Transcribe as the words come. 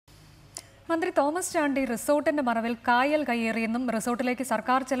മന്ത്രി തോമസ് ചാണ്ടി റിസോർട്ടിന്റെ മറവിൽ കായൽ കയ്യേറിയെന്നും റിസോർട്ടിലേക്ക്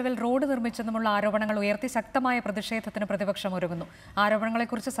സർക്കാർ ചെലവിൽ റോഡ് നിർമ്മിച്ചെന്നുമുള്ള ആരോപണങ്ങൾ ഉയർത്തി ശക്തമായ പ്രതിഷേധത്തിന് പ്രതിപക്ഷം ഒരുങ്ങുന്നു.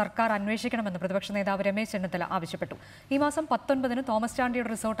 ആരോപണങ്ങളെക്കുറിച്ച് സർക്കാർ അന്വേഷിക്കണമെന്ന് പ്രതിപക്ഷ നേതാവ് രമേശ് ചെന്നിത്തല ആവശ്യപ്പെട്ടു. ഈ മാസം 19-ന് തോമസ് ചാണ്ടിയുടെ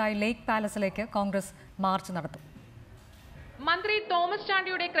റിസോർട്ടായ ലേക്ക് പാലസിലേക്ക് കോൺഗ്രസ് മാർച്ച് നടത്തും. മന്ത്രി തോമസ്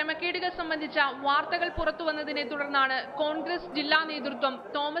ചാണ്ടിയുടെ ക്രമക്കേടുകൾ സംബന്ധിച്ച വാർത്തകൾ പുറത്തുവന്നതിനെ തുടർന്നാണ് കോൺഗ്രസ് ജില്ലാ നേതൃത്വം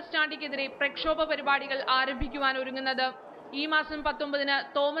തോമസ് ചാണ്ടിക്കെതിരെ പ്രക്ഷോഭ പരിപാടികൾ ആരംഭിക്കുവാൻ ഒരുങ്ങുന്നത്. ഈ മാസം 19-ന്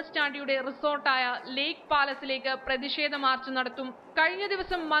തോമസ് ചാണ്ടിയുടെ റിസോർട്ടായ ലേക്ക് പാലസിലേക്ക് പ്രതിഷേധ മാർച്ച് നടത്തും. കഴിഞ്ഞ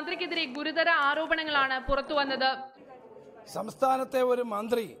ദിവസം മന്ത്രിക്കെതിരെ ഗുരുതര ആരോപണങ്ങളാണ് പുറത്തുവന്നത്. സംസ്ഥാനത്തെ ഒരു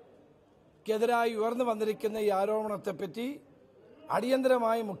മന്ത്രിക്കെതിരായി ഉയർന്നു വന്നിരിക്കുന്ന ഈ ആരോപണത്തെപ്പറ്റി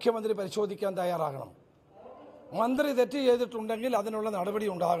അടിയന്തരമായി മുഖ്യമന്ത്രി പരിശോധിക്കാൻ തയ്യാറാകണം. മന്ത്രി തെറ്റ് ചെയ്തിട്ടുണ്ടെങ്കിൽ അതിനുള്ള നടപടി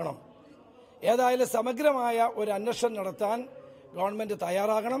ഉണ്ടാകണം. ഏതായാലും സമഗ്രമായ ഒരു അന്വേഷണം നടത്താൻ ഗവൺമെന്റ്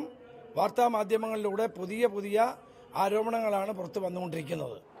തയ്യാറാകണം. വാർത്താമാധ്യമങ്ങളിലൂടെ പുതിയ ആരോപണങ്ങളാണ് പുറത്തു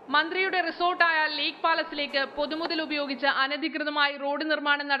വന്നുകൊണ്ടിരിക്കുന്നത്. മന്ത്രിയുടെ റിസോർട്ടായ ലേക്ക് പാലസിലേക്ക് പൊതുമുതൽ ഉപയോഗിച്ച് അനധികൃതമായി റോഡ്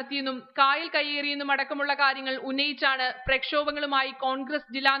നിർമ്മാണം നടത്തിയെന്നും കായൽ കയ്യേറിയെന്നും അടക്കമുള്ള കാര്യങ്ങൾ ഉന്നയിച്ചാണ് പ്രക്ഷോഭങ്ങളുമായി കോൺഗ്രസ്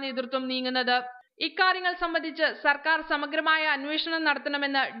ജില്ലാ നേതൃത്വം നീങ്ങുന്നത്. ഇക്കാര്യങ്ങൾ സംബന്ധിച്ച് സർക്കാർ സമഗ്രമായ അന്വേഷണം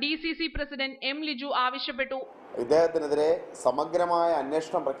നടത്തണമെന്ന് DCC പ്രസിഡന്റ് M. ലിജു ആവശ്യപ്പെട്ടു. ഇദ്ദേഹത്തിനെതിരെ സമഗ്രമായ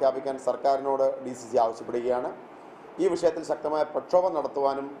അന്വേഷണം പ്രഖ്യാപിക്കാൻ സർക്കാരിനോട് DCC ആവശ്യപ്പെടുകയാണ്. ഈ വിഷയത്തിൽ ശക്തമായ പ്രക്ഷോഭം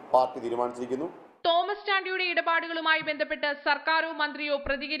നടത്തുവാനും പാർട്ടി തീരുമാനിച്ചിരിക്കുന്നു. തോമസ് ചാണ്ടിയുടെ ഇടപാടുകളുമായി ബന്ധപ്പെട്ട് സർക്കാരോ മന്ത്രിയോ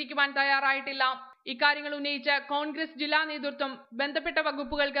പ്രതികരിക്കുവാൻ തയ്യാറായിട്ടില്ല. ഇക്കാര്യങ്ങൾ ഉന്നയിച്ച് കോൺഗ്രസ് ജില്ലാ നേതൃത്വം ബന്ധപ്പെട്ട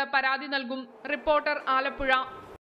വകുപ്പുകൾക്ക് പരാതി നൽകും. റിപ്പോർട്ടർ, ആലപ്പുഴ.